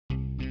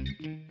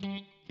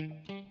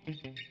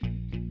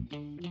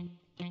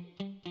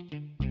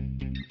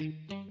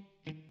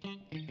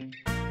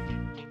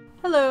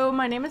Hello,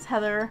 my name is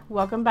Heather.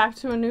 Welcome back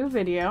to a new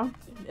video.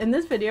 In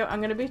this video, I'm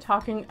going to be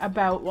talking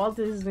about Walt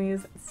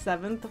Disney's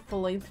 7th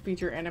full-length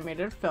feature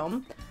animated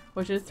film,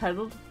 which is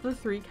titled The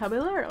Three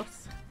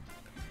Caballeros.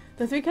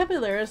 The Three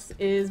Caballeros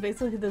is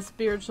basically the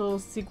spiritual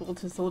sequel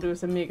to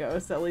Saludos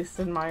Amigos, at least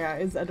in my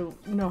eyes. I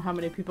don't know how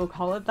many people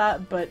call it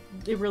that, but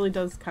it really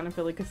does kind of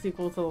feel like a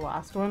sequel to the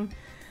last one,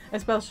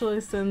 especially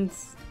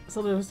since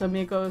Saludos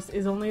Amigos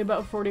is only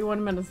about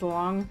 41 minutes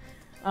long.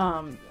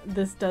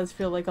 This does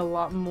feel like a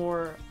lot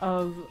more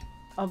of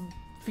a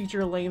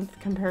feature length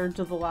compared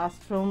to the last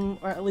film,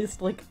 or at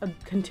least like a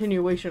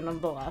continuation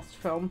of the last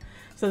film.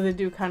 So they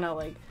do kind of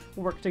like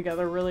work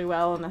together really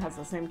well, and it has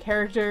the same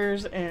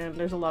characters, and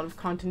there's a lot of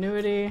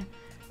continuity,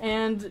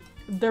 and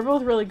they're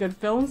both really good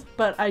films,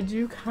 but I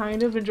do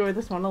kind of enjoy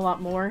this one a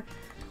lot more.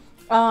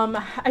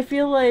 I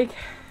feel like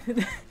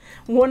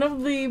one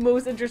of the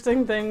most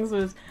interesting things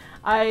was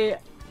I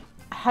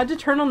had to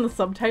turn on the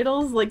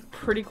subtitles like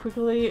pretty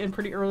quickly and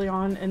pretty early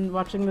on in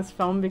watching this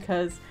film,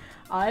 because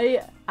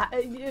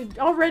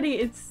already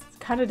it's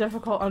kind of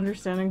difficult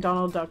understanding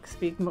Donald Duck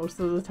speak most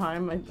of the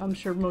time. I'm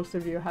sure most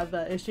of you have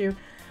that issue,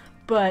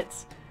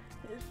 but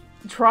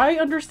try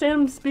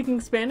understand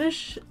speaking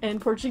Spanish and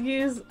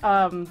Portuguese.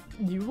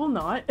 You will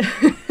not.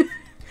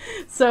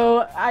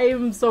 So I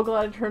am so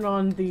glad I turned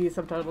on the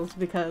subtitles,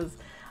 because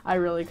I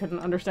really couldn't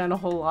understand a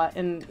whole lot,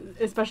 and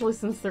especially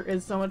since there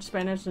is so much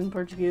Spanish and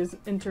Portuguese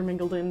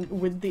intermingled in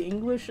with the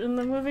English in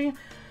the movie.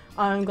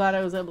 I'm glad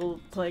I was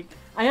able to, like,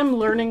 I am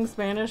learning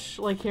Spanish,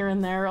 like, here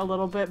and there a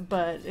little bit,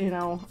 but, you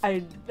know,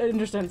 I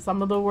understand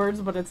some of the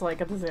words, but it's,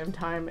 like, at the same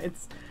time,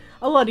 it's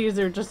a lot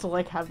easier just to,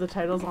 like, have the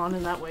titles on,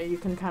 and that way you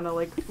can kind of,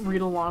 like,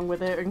 read along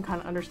with it and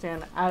kind of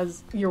understand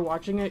as you're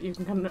watching it. You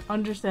can kind of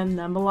understand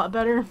them a lot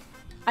better.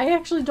 I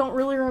actually don't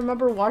really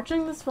remember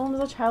watching this film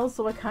as a child,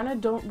 so I kind of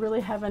don't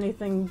really have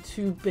anything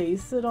to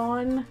base it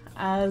on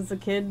as a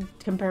kid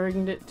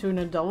comparing it to an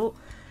adult.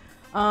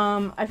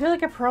 I feel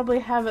like I probably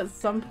have at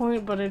some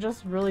point, but I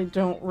just really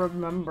don't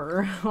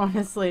remember,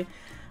 honestly.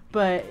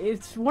 But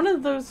it's one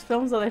of those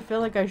films that I feel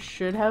like I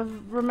should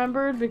have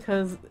remembered,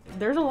 because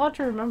there's a lot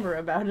to remember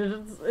about it.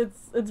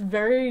 It's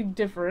very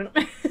different,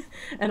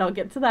 and I'll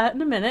get to that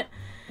in a minute.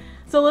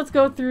 So let's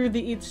go through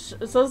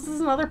so this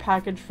is another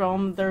package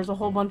film. There's a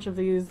whole bunch of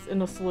these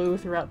in a slew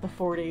throughout the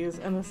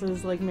 40s, and this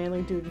is like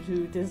mainly due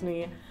to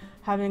Disney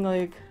having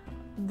like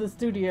the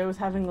studios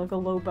having like a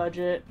low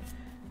budget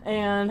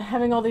and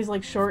having all these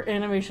like short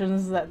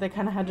animations that they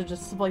kind of had to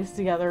just splice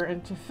together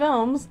into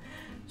films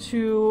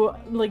to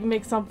like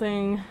make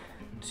something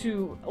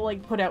to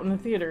like put out in the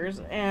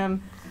theaters.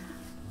 And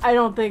I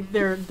don't think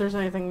there's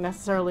anything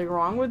necessarily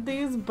wrong with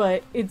these,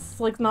 but it's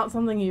like not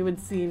something you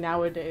would see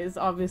nowadays,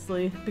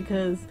 obviously,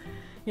 because,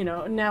 you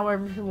know, now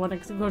everyone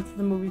goes to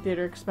the movie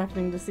theater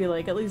expecting to see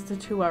like at least a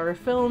 2-hour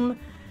film,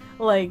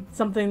 like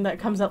something that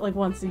comes out like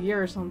once a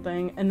year or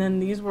something, and then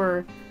these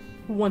were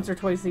once or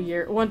twice a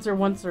year, once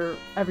or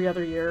every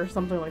other year or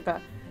something like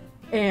that.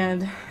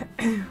 And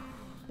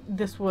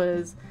this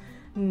was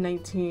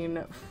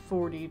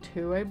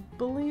 1942, I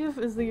believe,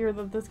 is the year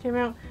that this came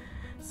out.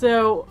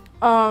 So,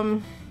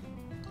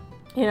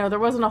 you know, there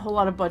wasn't a whole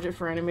lot of budget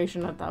for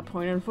animation at that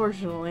point,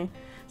 unfortunately.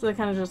 So they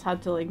kind of just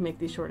had to, like, make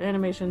these short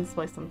animations,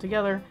 splice them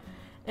together.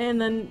 And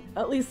then,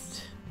 at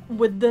least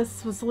with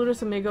this, with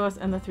Saludos Amigos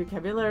and The Three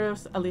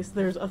Caballeros, at least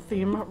there's a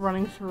theme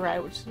running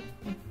throughout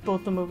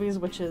both the movies,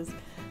 which is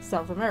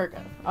South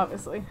America,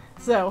 obviously.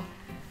 So,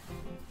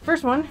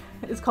 first one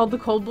is called The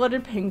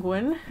Cold-Blooded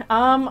Penguin.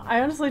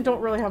 I honestly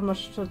don't really have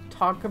much to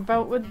talk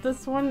about with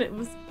this one. It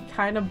was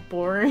kind of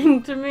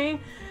boring to me.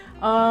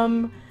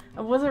 I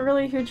wasn't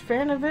really a huge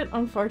fan of it,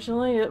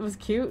 unfortunately. It was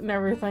cute and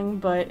everything,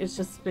 but it's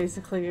just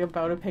basically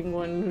about a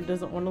penguin who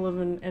doesn't want to live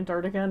in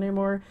Antarctica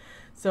anymore.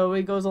 So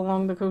he goes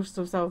along the coast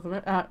of South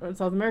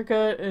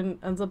America and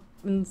ends up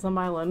in some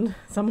island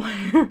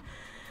somewhere.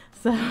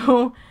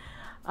 So,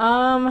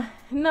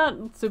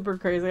 not super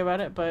crazy about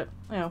it, but,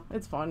 you know,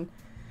 it's fun.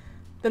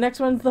 The next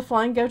one's The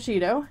Flying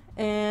Gauchito,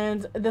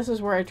 and this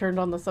is where I turned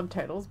on the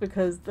subtitles,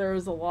 because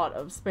there's a lot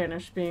of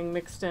Spanish being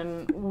mixed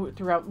in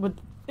throughout.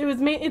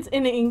 It's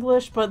in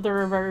English, but there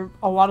are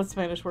a lot of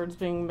Spanish words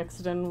being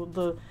mixed in with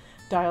the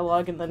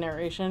dialogue and the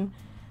narration.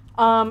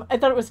 I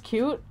thought it was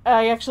cute.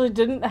 I actually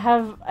didn't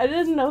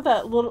know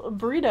that little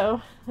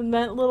burrito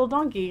meant little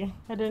donkey.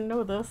 I didn't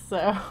know this,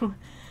 so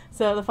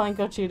The Flying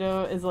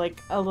Gauchito is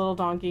like a little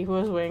donkey who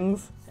has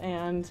wings,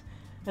 and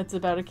it's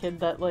about a kid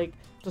that like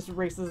just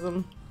races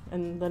him,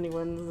 and then he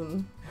wins,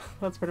 and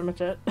that's pretty much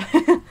it.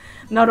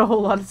 Not a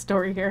whole lot of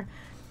story here.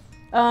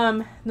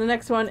 The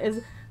next one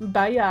is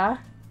Bahia,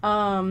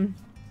 and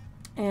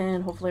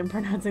hopefully I'm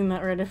pronouncing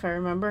that right if I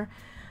remember.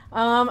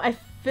 I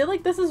feel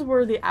like this is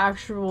where the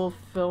actual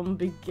film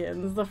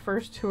begins. The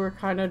first two are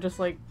kind of just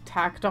like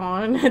tacked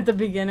on at the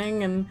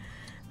beginning, and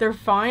they're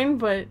fine,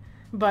 but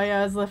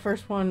Bahia is the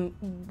first one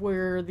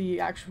where the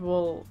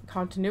actual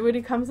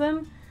continuity comes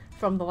in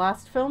from the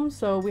last film.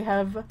 So we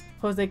have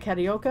Jose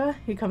Carioca.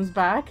 He comes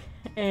back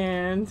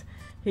and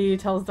he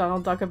tells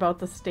Donald Duck about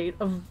the state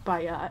of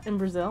Bahia in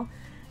Brazil,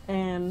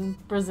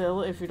 And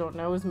Brazil, if you don't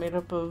know, is made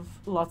up of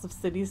lots of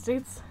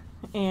city-states.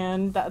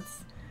 And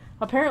that's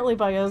apparently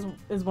Bahia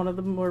is one of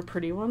the more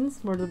pretty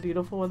ones, more of the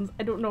beautiful ones.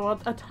 I don't know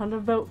a ton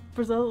about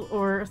Brazil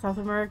or South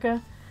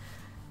America,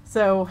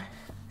 so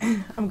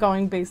I'm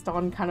going based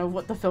on kind of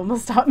what the film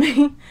has taught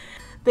me.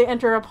 They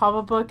enter a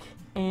pop-up book,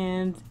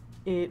 and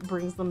it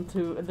brings them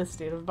to the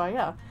state of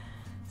Bahia.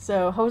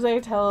 So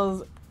Jose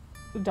tells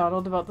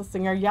Donald about the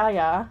singer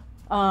Yaya,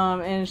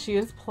 and she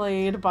is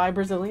played by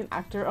Brazilian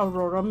actor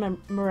Aurora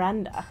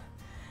Miranda.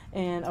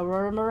 And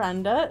Aurora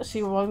Miranda,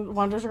 she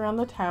wanders around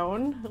the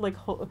town, like,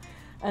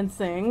 and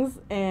sings,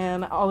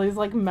 and all these,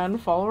 like, men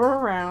follow her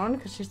around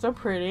because she's so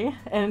pretty.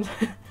 And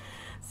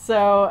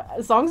so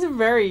songs are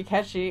very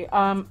catchy.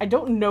 I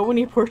don't know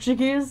any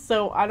Portuguese,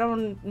 so I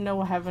don't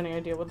have any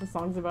idea what the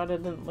song's about. I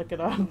didn't look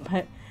it up,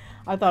 but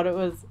I thought it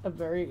was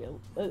it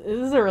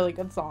is a really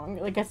good song.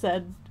 Like I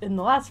said in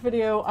the last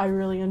video, I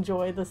really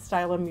enjoy this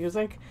style of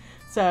music,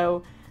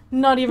 so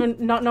not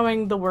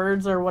knowing the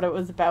words or what it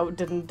was about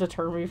didn't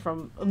deter me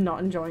from not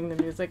enjoying the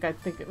music. I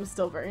think it was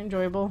still very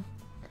enjoyable.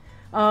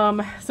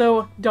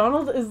 So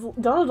Donald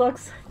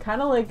Duck's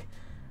kind of like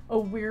a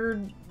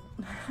weird,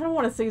 I don't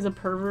want to say he's a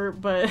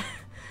pervert, but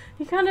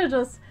he kind of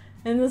just,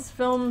 in this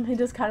film, he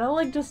just kind of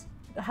like just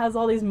has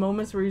all these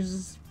moments where he's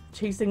just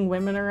chasing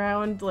women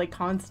around like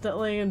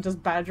constantly and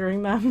just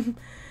badgering them.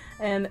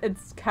 And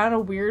it's kind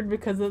of weird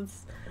because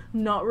it's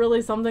not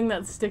really something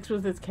that sticks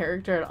with his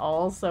character at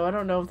all, so I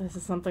don't know if this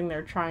is something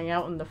they're trying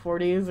out in the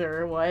 40s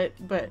or what,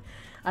 but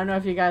I don't know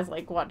if you guys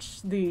like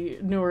watch the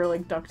newer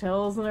like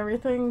DuckTales and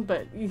everything,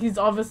 but he's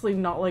obviously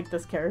not like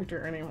this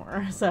character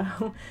anymore.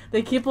 So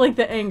they keep like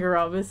the anger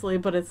obviously,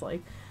 but it's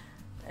like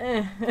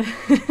I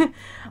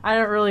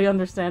don't really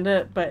understand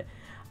it, but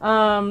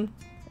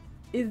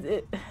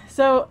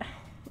so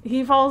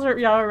he follows her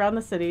around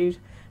the city.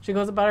 She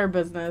goes about her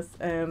business,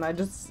 and I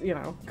just,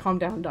 calm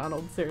down,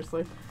 Donald,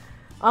 seriously.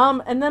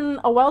 And then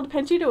a wild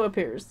Panchito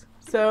appears.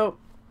 So,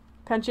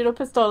 Panchito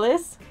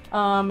Pistoles,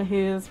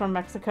 he's from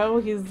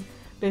Mexico. He's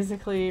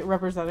basically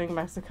representing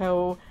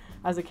Mexico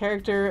as a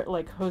character,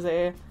 like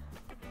Jose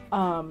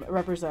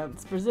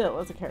represents Brazil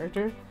as a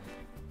character.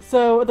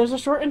 So, there's a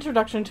short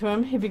introduction to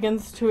him. He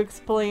begins to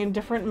explain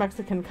different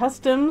Mexican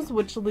customs,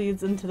 which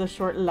leads into the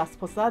short Las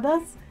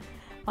Posadas.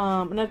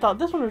 And I thought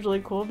this one was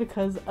really cool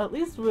because at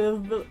least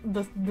with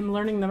the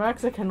learning the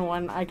Mexican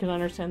one, I can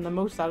understand the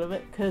most out of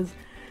it, because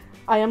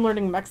I am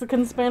learning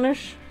Mexican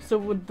Spanish, so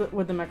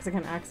with the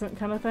Mexican accent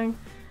kind of thing.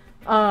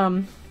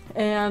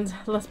 And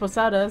Las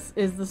Posadas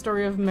is the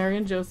story of Mary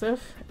and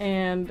Joseph,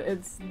 and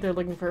they're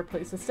looking for a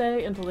place to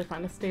stay until they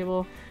find a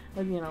stable,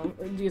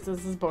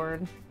 Jesus is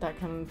born, that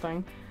kind of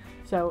thing.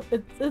 So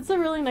it's a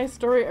really nice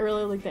story. I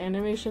really like the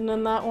animation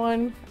in that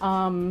one.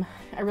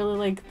 I really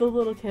like the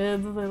little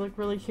kids. They look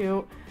really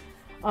cute.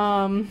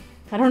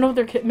 I don't know if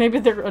they're maybe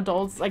they're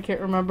adults. I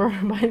can't remember,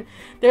 but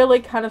they're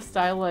like kind of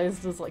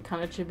stylized as like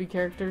kind of chibi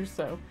characters.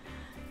 So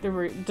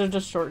they're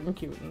just short and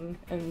cute,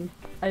 and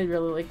I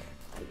really like.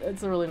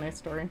 It's a really nice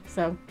story.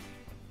 So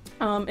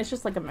it's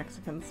just like a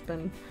Mexican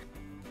spin.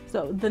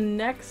 So the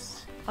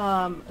next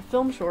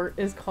film short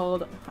is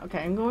called, okay,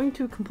 I'm going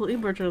to completely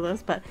butcher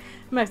this, but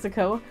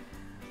Mexico.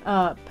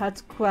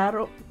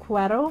 Pátzcuaro,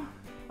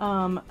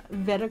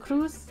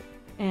 Veracruz,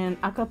 and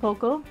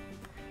Acapulco,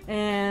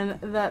 and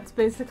that's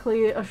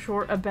basically a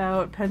short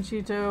about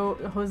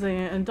Panchito, Jose,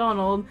 and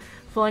Donald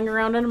flying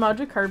around on a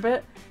magic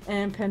carpet,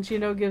 and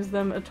Panchito gives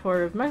them a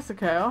tour of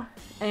Mexico,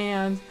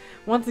 and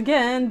once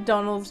again,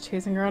 Donald's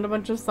chasing around a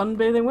bunch of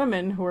sunbathing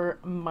women who are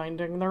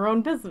minding their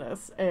own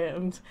business,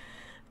 and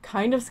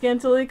kind of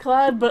scantily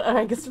clad, but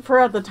I guess for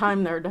at the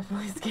time they're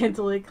definitely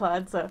scantily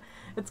clad, so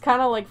it's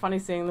kind of like funny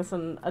seeing this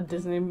in a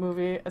Disney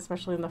movie,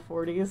 especially in the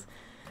 40s.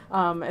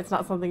 It's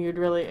not something you'd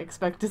really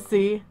expect to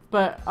see,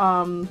 but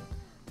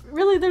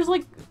really there's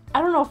like,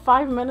 I don't know,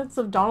 5 minutes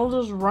of Donald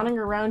just running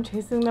around,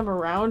 chasing them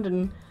around,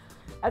 and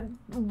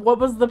what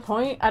was the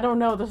point? I don't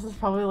know. This is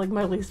probably like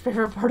my least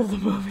favorite part of the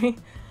movie.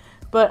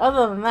 But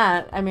other than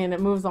that, I mean,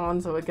 it moves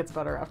on, so it gets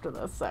better after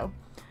this, so.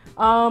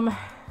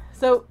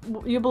 So,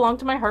 You Belong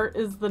to My Heart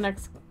is the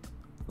next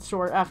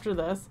short after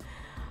this.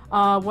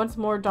 Once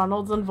more,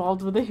 Donald's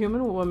involved with a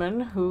human woman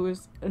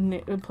who's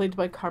played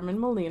by Carmen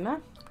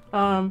Molina.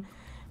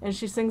 And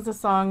she sings the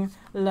song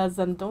La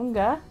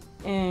Zandonga,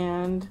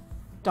 and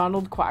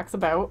Donald quacks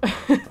about,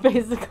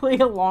 basically,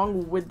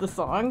 along with the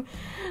song.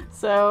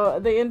 So,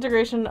 the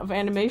integration of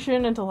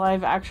animation into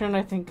live action,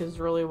 I think, is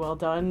really well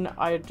done.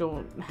 I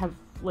don't have,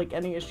 like,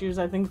 any issues.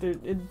 I think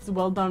that it's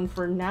well done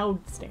for now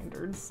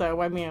standards.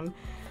 So, I mean,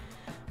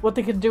 what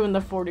they could do in the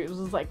 40s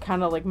was, like,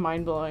 kind of, like,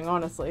 mind-blowing,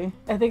 honestly.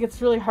 I think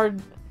it's really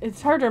hard.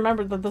 It's hard to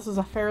remember that this is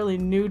a fairly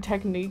new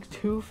technique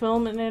to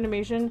film and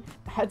animation.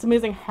 It's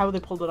amazing how they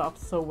pulled it off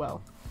so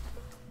well.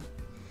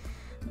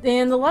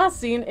 And the last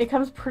scene, it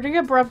comes pretty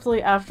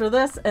abruptly after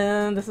this,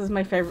 and this is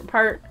my favorite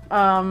part.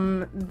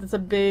 It's a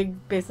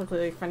big,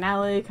 basically,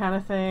 finale kind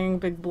of thing,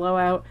 big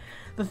blowout.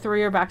 The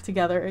three are back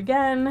together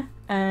again,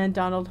 and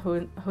Donald,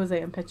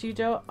 Jose, and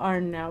Panchito are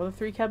now the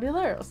three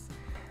Caballeros.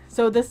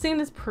 So this scene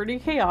is pretty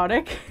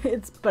chaotic,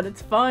 but it's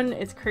fun,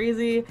 it's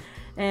crazy,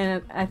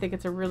 and I think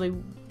it's a really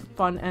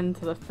fun end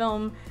to the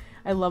film.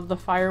 I love the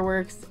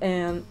fireworks,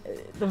 and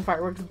the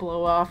fireworks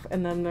blow off,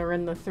 and then they're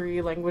in the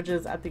 3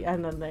 languages at the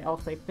end, and they all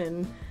say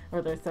fin,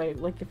 or they say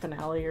like a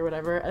finale or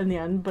whatever in the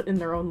end, but in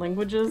their own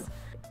languages.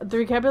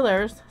 Three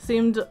Caballeros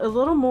seemed a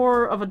little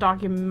more of a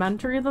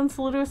documentary than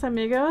Saludos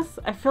Amigos.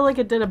 I feel like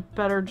it did a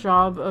better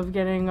job of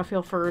getting a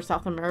feel for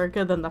South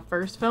America than the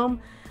first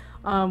film,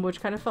 which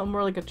kind of felt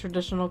more like a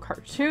traditional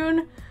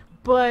cartoon.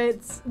 But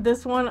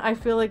this one I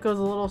feel like goes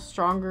a little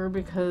stronger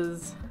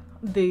because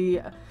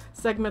the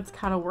segments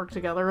kind of work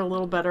together a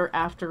little better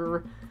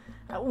after,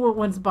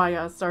 once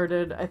Baya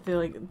started. I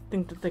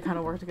think that they kind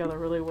of work together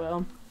really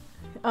well.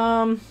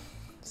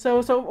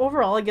 So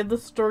overall I give the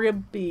story a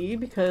B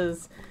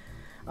because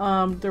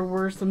there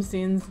were some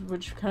scenes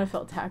which kind of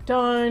felt tacked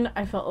on.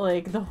 I felt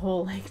like the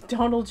whole like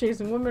Donald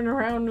chasing women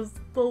around was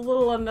a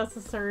little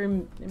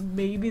unnecessary.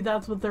 Maybe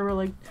that's what they were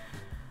like,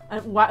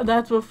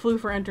 that's what flew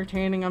for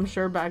entertaining, I'm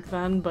sure, back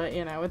then, but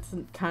you know, it's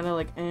kind of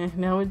like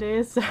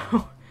nowadays.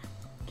 So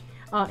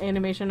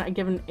animation, I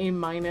give an A-.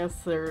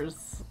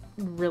 There's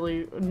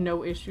really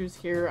no issues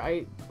here.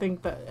 I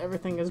think that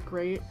everything is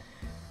great.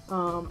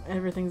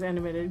 Everything's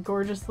animated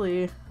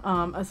gorgeously,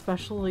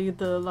 especially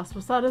the Las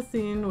Posadas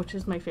scene, which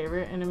is my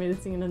favorite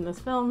animated scene in this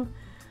film.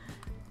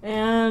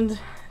 And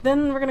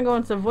then we're gonna go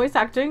into voice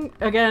acting.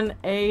 Again,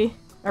 A.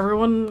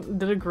 Everyone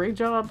did a great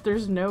job.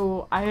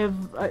 I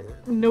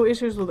have no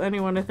issues with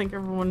anyone. I think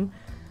everyone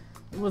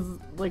was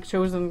like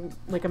chosen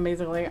like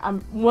amazingly.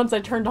 Once I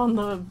turned on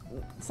the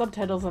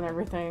subtitles and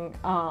everything,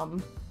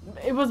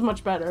 it was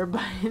much better,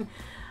 but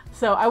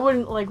so I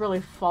wouldn't like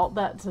really fault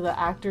that to the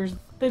actors.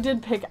 They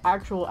did pick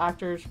actual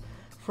actors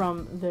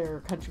from their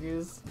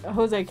countries.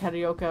 Jose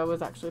Carioca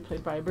was actually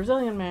played by a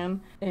Brazilian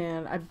man,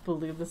 and I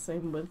believe the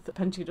same with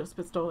Panchitos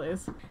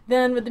Pistoles.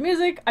 Then with the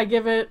music, I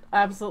give it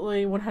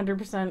absolutely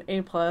 100%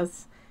 A+.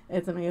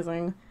 It's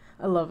amazing.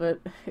 I love it.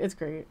 It's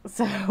great.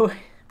 So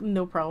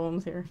no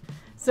problems here.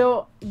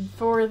 So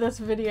for this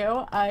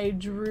video, I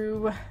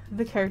drew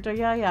the character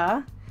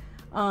Yaya.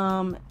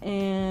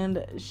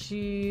 And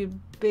she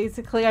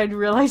basically, I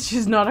realized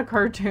she's not a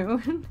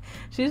cartoon.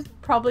 She's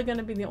probably going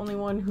to be the only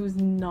one who's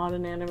not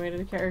an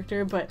animated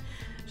character, but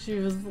she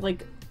was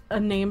like a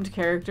named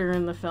character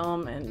in the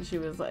film, and she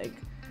was like,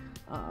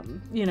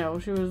 you know,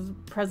 she was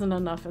present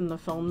enough in the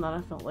film that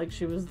I felt like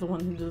she was the one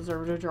who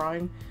deserved a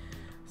drawing.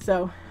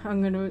 So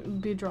I'm going to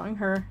be drawing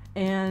her.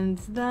 And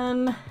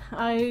then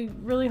I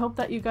really hope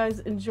that you guys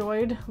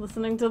enjoyed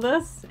listening to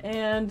this,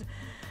 and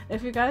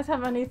if you guys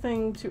have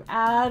anything to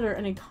add or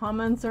any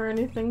comments or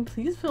anything,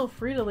 please feel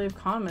free to leave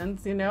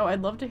comments. You know,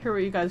 I'd love to hear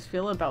what you guys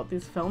feel about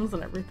these films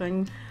and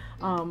everything.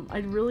 I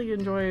really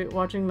enjoy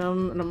watching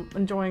them, and I'm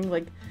enjoying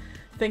like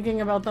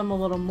thinking about them a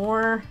little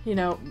more, you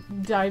know,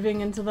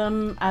 diving into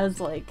them as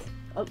like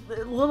a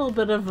little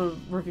bit of a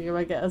review,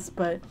 I guess,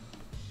 but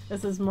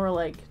this is more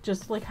like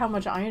just like how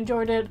much I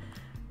enjoyed it,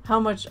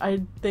 how much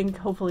I think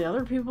hopefully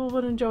other people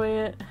would enjoy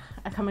it,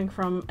 coming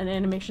from an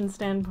animation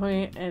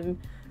standpoint and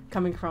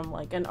coming from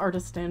like an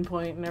artist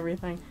standpoint and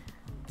everything.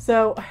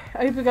 So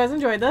I hope you guys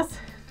enjoyed this.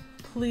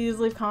 Please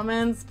leave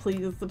comments,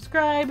 please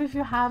subscribe if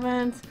you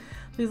haven't,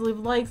 please leave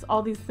likes.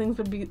 All these things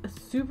would be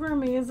super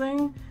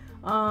amazing.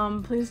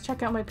 Please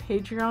check out my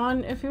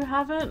Patreon if you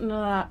haven't, and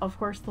of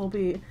course there'll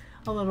be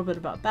a little bit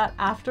about that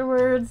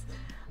afterwards.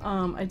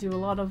 I do a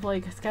lot of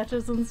like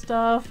sketches and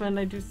stuff, and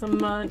I do some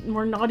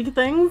more naughty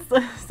things,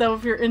 so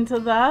if you're into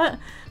that,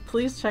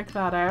 please check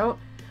that out.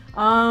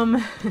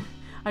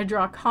 I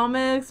draw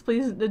comics.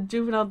 Please, the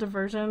Juvenile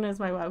Diversion is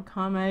my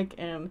webcomic,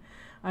 and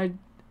I'm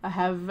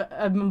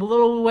a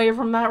little away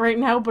from that right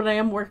now, but I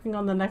am working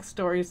on the next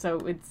story, so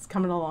it's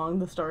coming along,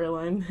 the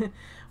storyline.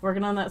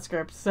 Working on that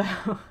script. So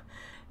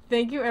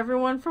thank you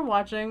everyone for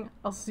watching.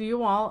 I'll see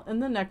you all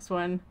in the next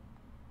one.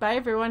 Bye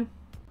everyone.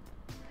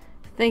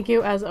 Thank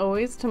you as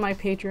always to my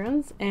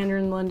patrons, Andrew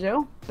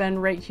Linjo, Ben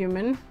Wright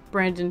Human,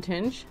 Brandon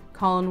Tinge,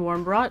 Colin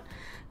Warmbrought,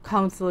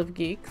 Council of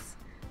Geeks,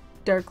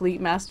 Dark Leet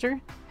Master,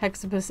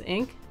 Hexapus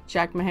Inc.,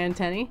 Jack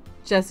Mahantenny,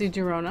 Jesse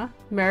Girona,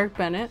 Merrick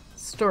Bennett,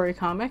 Story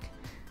Comic,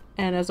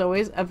 and as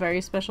always, a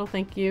very special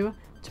thank you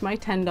to my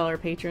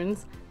 $10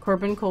 patrons,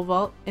 Corbin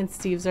Koval and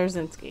Steve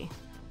Zarzinski.